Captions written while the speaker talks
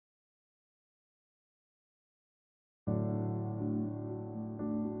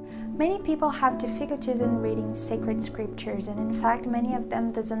Many people have difficulties in reading sacred scriptures, and in fact many of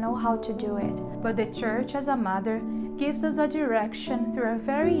them doesn't know how to do it. But the Church as a mother gives us a direction through a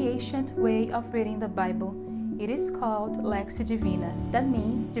very ancient way of reading the Bible. It is called Lectio Divina, that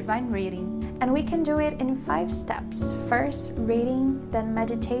means divine reading. And we can do it in 5 steps. First, reading, then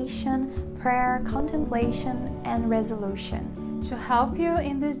meditation, prayer, contemplation, and resolution. To help you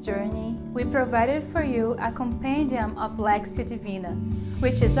in this journey, we provided for you a compendium of Lectio Divina,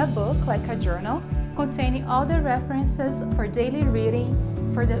 which is a book like a journal containing all the references for daily reading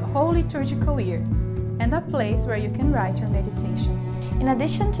for the whole liturgical year, and a place where you can write your meditation. In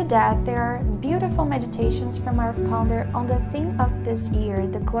addition to that, there are beautiful meditations from our founder on the theme of this year,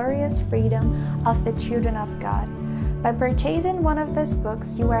 the glorious freedom of the children of God. By purchasing one of these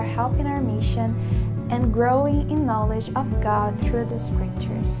books, you are helping our mission and growing in knowledge of God through the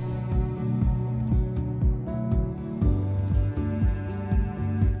scriptures.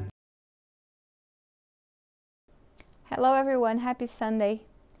 Hello everyone, happy Sunday.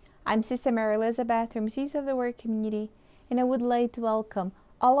 I'm Sister Mary Elizabeth from Seeds of the Word community, and I would like to welcome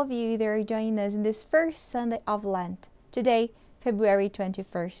all of you that are joining us in this first Sunday of Lent, today, February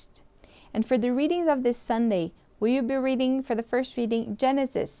 21st. And for the readings of this Sunday, we will be reading for the first reading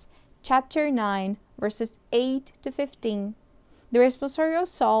Genesis chapter 9, verses 8 to 15. The responsorial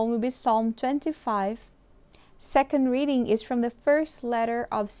psalm will be Psalm 25. Second reading is from the first letter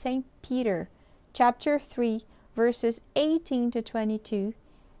of St. Peter, chapter 3, verses 18 to 22.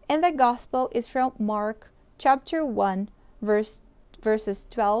 And the Gospel is from Mark, chapter 1, verses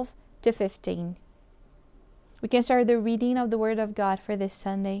 12 to 15. We can start the reading of the Word of God for this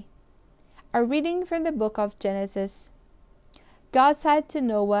Sunday. A reading from the book of Genesis. God said to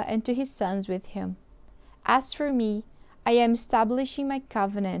Noah and to his sons with him, "As for me, I am establishing my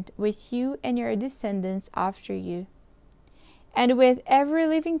covenant with you and your descendants after you, and with every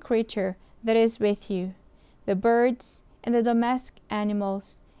living creature that is with you, the birds and the domestic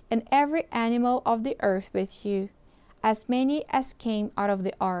animals, and every animal of the earth with you, as many as came out of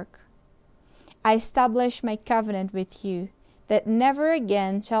the ark. I establish my covenant with you, that never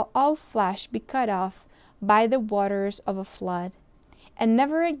again shall all flesh be cut off by the waters of a flood, and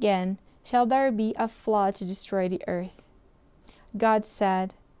never again shall there be a flood to destroy the earth." God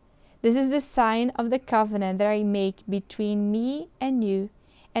said, "This is the sign of the covenant that I make between me and you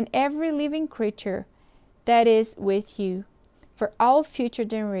and every living creature that is with you for all future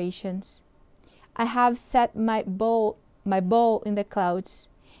generations. I have set my bowl in the clouds,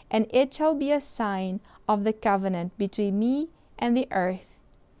 and it shall be a sign of the covenant between me and the earth.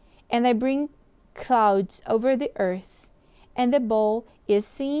 And I bring clouds over the earth, and the bowl is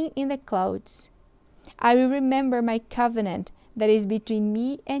seen in the clouds. I will remember my covenant that is between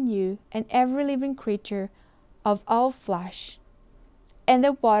me and you and every living creature of all flesh. And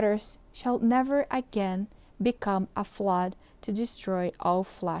the waters shall never again become a flood to destroy all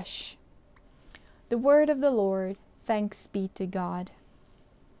flesh." The word of the Lord. Thanks be to God.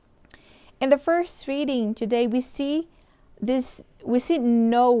 In the first reading today, we see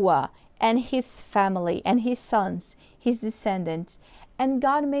Noah and his family and his sons, his descendants, and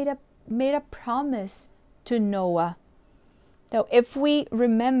God made a promise to Noah. So if we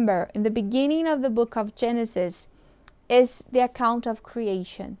remember, in the beginning of the book of Genesis is the account of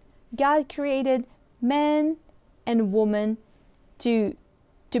creation. God created man and woman to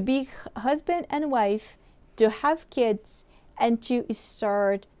be husband and wife, to have kids, and to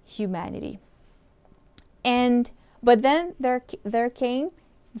start humanity. But then there came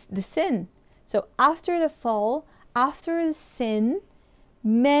the sin. So after the fall, after the sin,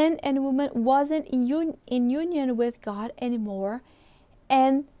 man and woman wasn't in union with God anymore,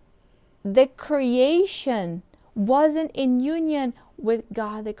 and the creation wasn't in union with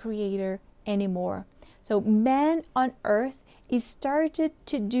God the Creator anymore. So man on earth started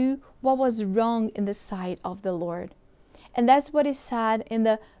to do what was wrong in the sight of the Lord. And that's what is said in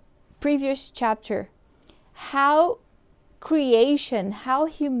the previous chapter. How creation, how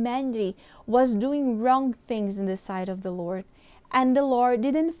humanity was doing wrong things in the sight of the Lord. And the Lord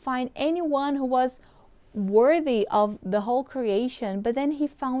didn't find anyone who was worthy of the whole creation, but then he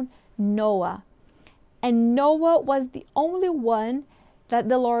found Noah. And Noah was the only one that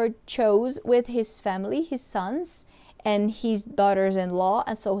the Lord chose with his family, his sons and his daughters-in-law.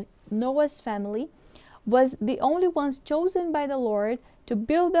 And so Noah's family was the only ones chosen by the Lord to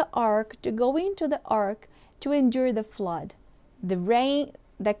build the ark, to go into the ark, to endure the flood, the rain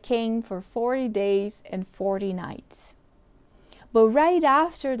that came for 40 days and 40 nights. But right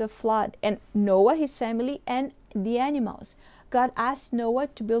after the flood, and Noah, his family, and the animals, God asked Noah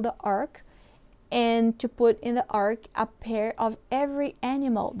to build the ark and to put in the ark a pair of every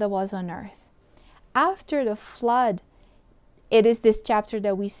animal that was on earth. After the flood, it is this chapter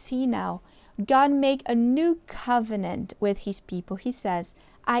that we see now, God made a new covenant with his people. He says,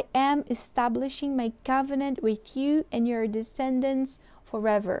 I am establishing my covenant with you and your descendants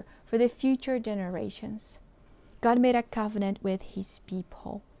forever, for the future generations. God made a covenant with his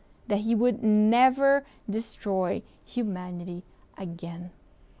people that he would never destroy humanity again.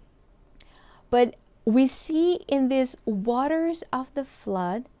 But we see in these waters of the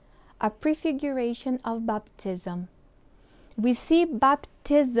flood a prefiguration of baptism. We see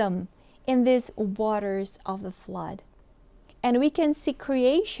baptism in these waters of the flood. And we can see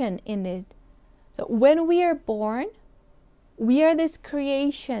creation in it. So when we are born, we are this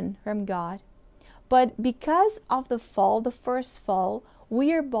creation from God. But because of the fall, the first fall,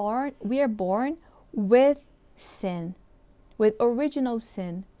 we are born with sin, with original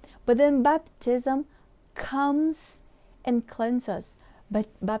sin. But then baptism comes and cleanses us. But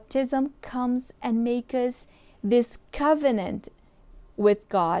baptism comes and makes us this covenant with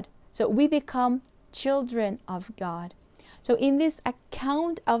God. So we become children of God. So in this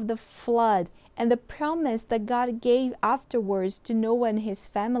account of the flood and the promise that God gave afterwards to Noah and his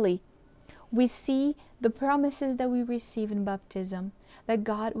family, we see the promises that we receive in baptism, that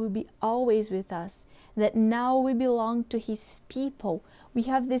God will be always with us, that now we belong to his people. We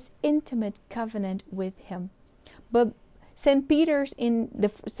have this intimate covenant with him. But St. Peter's in the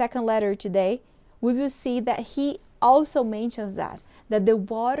second letter today, we will see that he also mentions that the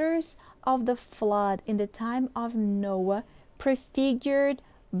waters of the flood in the time of Noah prefigured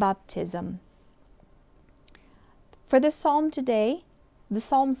baptism. For the psalm today, the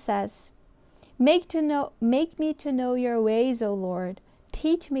psalm says, Make me to know your ways, O Lord.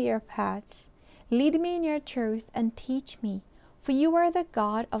 Teach me your paths. Lead me in your truth and teach me, for you are the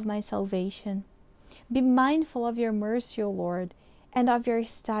God of my salvation. Be mindful of your mercy, O Lord, and of your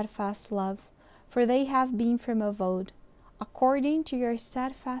steadfast love, for they have been from of old. According to your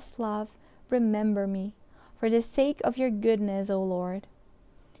steadfast love, remember me, for the sake of your goodness, O Lord.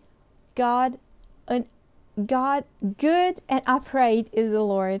 God, good and upright is the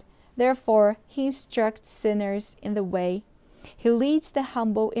Lord. Therefore, he instructs sinners in the way. He leads the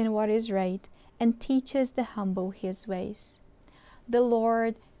humble in what is right and teaches the humble his ways. The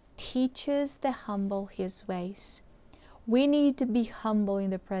Lord teaches the humble his ways. We need to be humble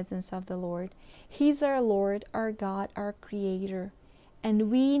in the presence of the Lord. He's our Lord, our God, our Creator. And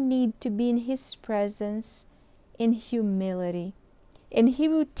we need to be in his presence in humility. And he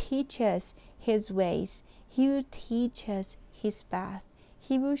will teach us his ways. He will teach us his path.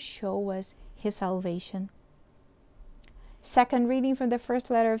 He will show us his salvation. Second reading from the first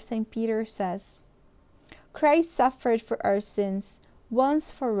letter of St. Peter says, Christ suffered for our sins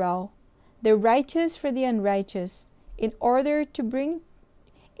once for all, the righteous for the unrighteous, in order to bring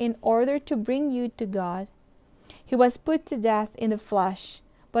you to God. He was put to death in the flesh,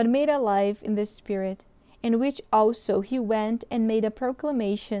 but made alive in the Spirit, in which also he went and made a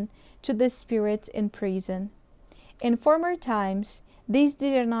proclamation to the spirits in prison. In former times these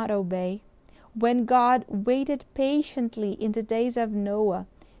did not obey, when God waited patiently in the days of Noah,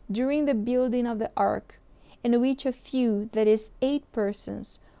 during the building of the ark, in which a few, that is 8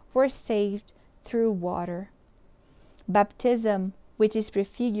 persons, were saved through water. Baptism, which is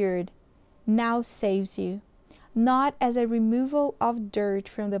prefigured, now saves you, not as a removal of dirt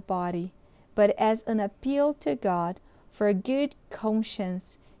from the body, but as an appeal to God for a good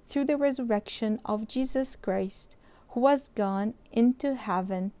conscience through the resurrection of Jesus Christ, who was gone into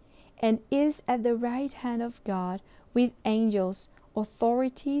heaven and is at the right hand of God with angels,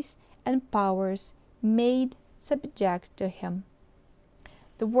 authorities, and powers made subject to him.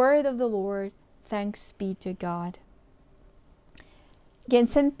 The word of the Lord. Thanks be to God. Again,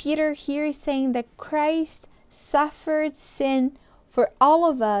 St. Peter here is saying that Christ suffered sin for all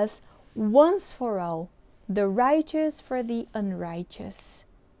of us once for all, the righteous for the unrighteous.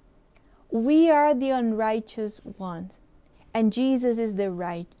 We are the unrighteous ones, and Jesus is the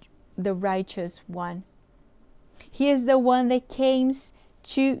righteous one. He is the one that came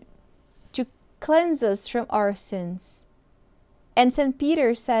to cleanse us from our sins. And St.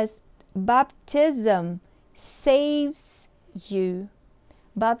 Peter says, baptism saves you.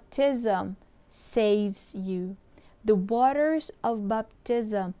 Baptism saves you. The waters of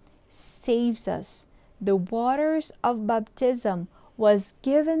baptism saves us. The waters of baptism was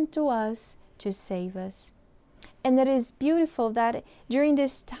given to us to save us. And it is beautiful that during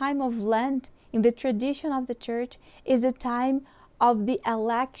this time of Lent, in the tradition of the Church, is a time of the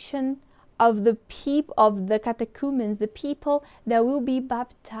election of the catechumens, the people that will be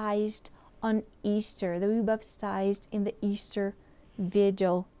baptized on Easter, that we baptized in the Easter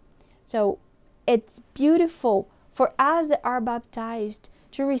Vigil. So it's beautiful for us that are baptized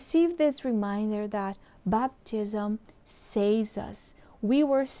to receive this reminder that baptism saves us. We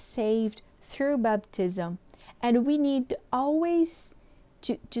were saved through baptism, and we need always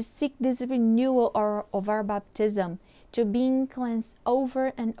to seek this renewal of our baptism, to being cleansed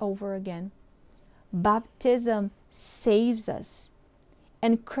over and over again. Baptism saves us,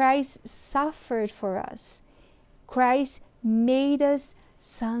 and Christ suffered for us. Christ made us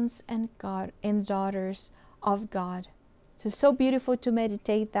sons and daughters of God. So beautiful to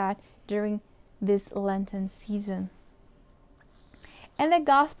meditate that during this Lenten season. And the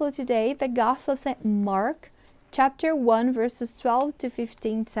Gospel today, the Gospel of St. Mark, chapter 1, verses 12 to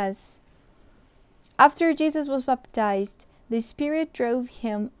 15 says, After Jesus was baptized, the Spirit drove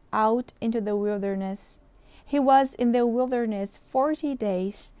him out into the wilderness. He was in the wilderness 40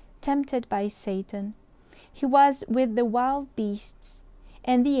 days, tempted by Satan. He was with the wild beasts,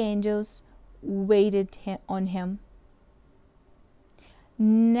 and the angels waited on him.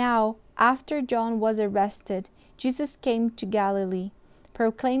 Now, after John was arrested, Jesus came to Galilee,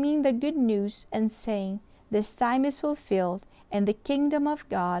 proclaiming the good news and saying, This time is fulfilled, and the kingdom of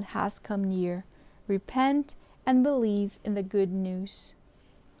God has come near. Repent and believe in the good news.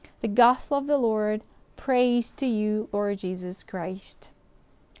 The Gospel of the Lord. Praise to you, Lord Jesus Christ.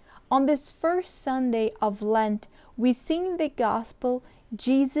 On this first Sunday of Lent, we see in the Gospel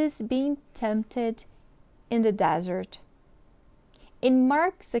Jesus being tempted in the desert. In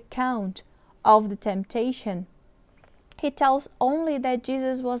Mark's account of the temptation, he tells only that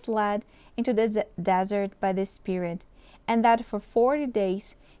Jesus was led into the desert by the Spirit, and that for 40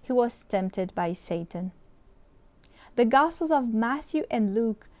 days he was tempted by Satan. The Gospels of Matthew and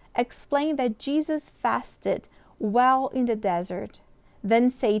Luke explain that Jesus fasted while in the desert. Then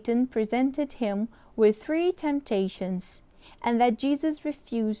Satan presented him with 3 temptations, and that Jesus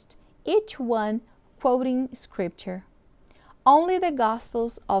refused each one, quoting Scripture. Only the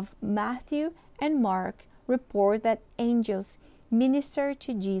Gospels of Matthew and Mark report that angels ministered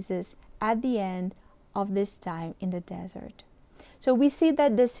to Jesus at the end of this time in the desert. So we see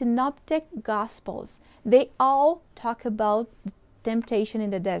that the synoptic Gospels, they all talk about temptation in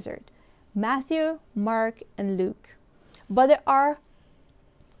the desert. Matthew, Mark, and Luke. But there are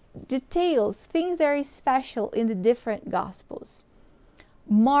details, things very special in the different Gospels.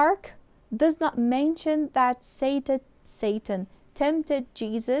 Mark does not mention that Satan tempted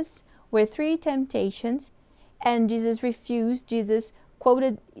Jesus with 3 temptations, and Jesus refused. Jesus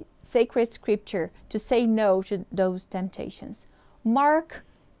quoted sacred scripture to say no to those temptations. Mark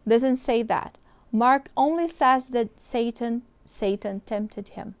doesn't say that. Mark only says that Satan tempted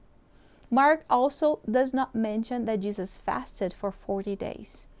him. Mark also does not mention that Jesus fasted for 40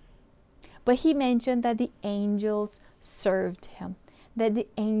 days. But he mentioned that the angels served him, that the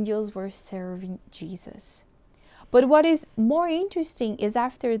angels were serving Jesus. But what is more interesting is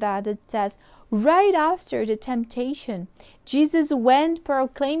after that it says, right after the temptation, Jesus went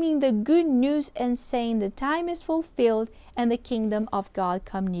proclaiming the good news and saying, the time is fulfilled and the kingdom of God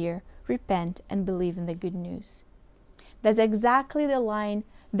come near. Repent and believe in the good news. That's exactly the line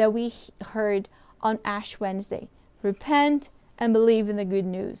that we heard on Ash Wednesday. Repent and believe in the good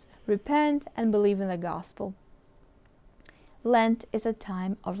news. Repent and believe in the gospel. Lent is a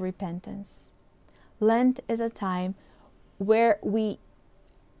time of repentance. Lent is a time where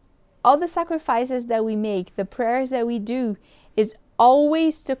all the sacrifices that we make, the prayers that we do, is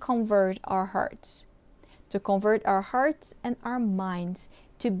always to convert our hearts. To convert our hearts and our minds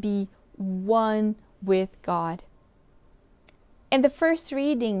to be one with God. In the first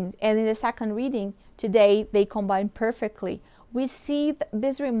reading and in the second reading today, they combine perfectly. We see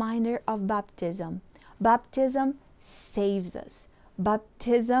this reminder of baptism. Baptism saves us.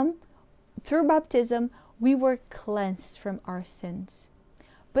 Through baptism, we were cleansed from our sins.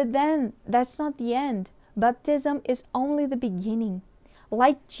 But then, that's not the end. Baptism is only the beginning.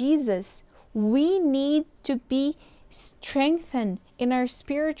 Like Jesus, we need to be strengthened in our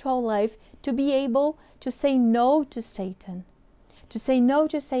spiritual life to be able to say no to Satan. To say no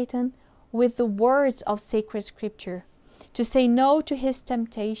to Satan with the words of sacred scripture. To say no to his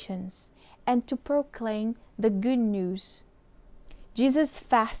temptations and to proclaim the good news. Jesus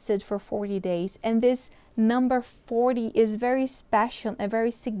fasted for 40 days, and this number 40 is very special and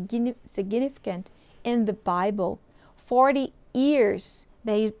very significant in the Bible. 40 years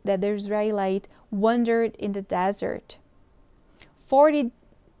that the Israelite wandered in the desert. 40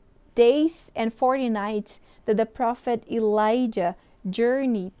 days and 40 nights that the prophet Elijah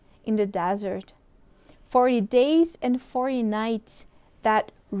journeyed in the desert. 40 days and 40 nights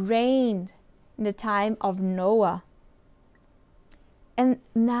that reigned in the time of Noah. And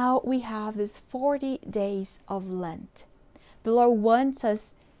now we have this 40 days of Lent. The Lord wants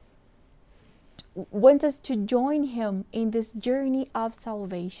us to join Him in this journey of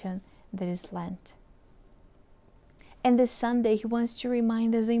salvation that is Lent. And this Sunday, He wants to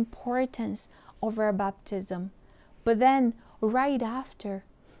remind us the importance of our baptism. But then, right after,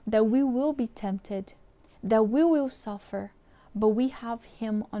 that we will be tempted, that we will suffer, but we have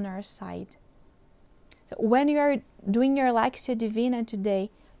Him on our side. So when you are doing your Lectio Divina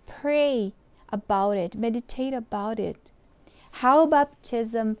today, pray about it, meditate about it. How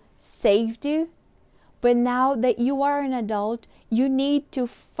baptism saved you, but now that you are an adult, you need to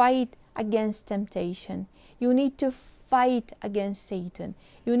fight against temptation. You need to fight against Satan.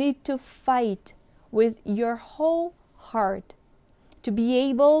 You need to fight with your whole heart to be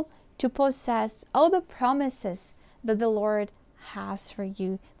able to possess all the promises that the Lord has for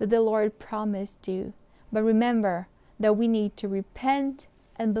you, that the Lord promised you. But remember that we need to repent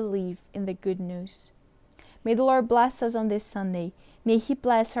and believe in the good news. May the Lord bless us on this Sunday. May He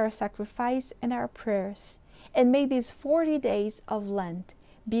bless our sacrifice and our prayers. And may these 40 days of Lent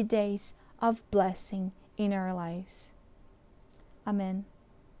be days of blessing in our lives. Amen.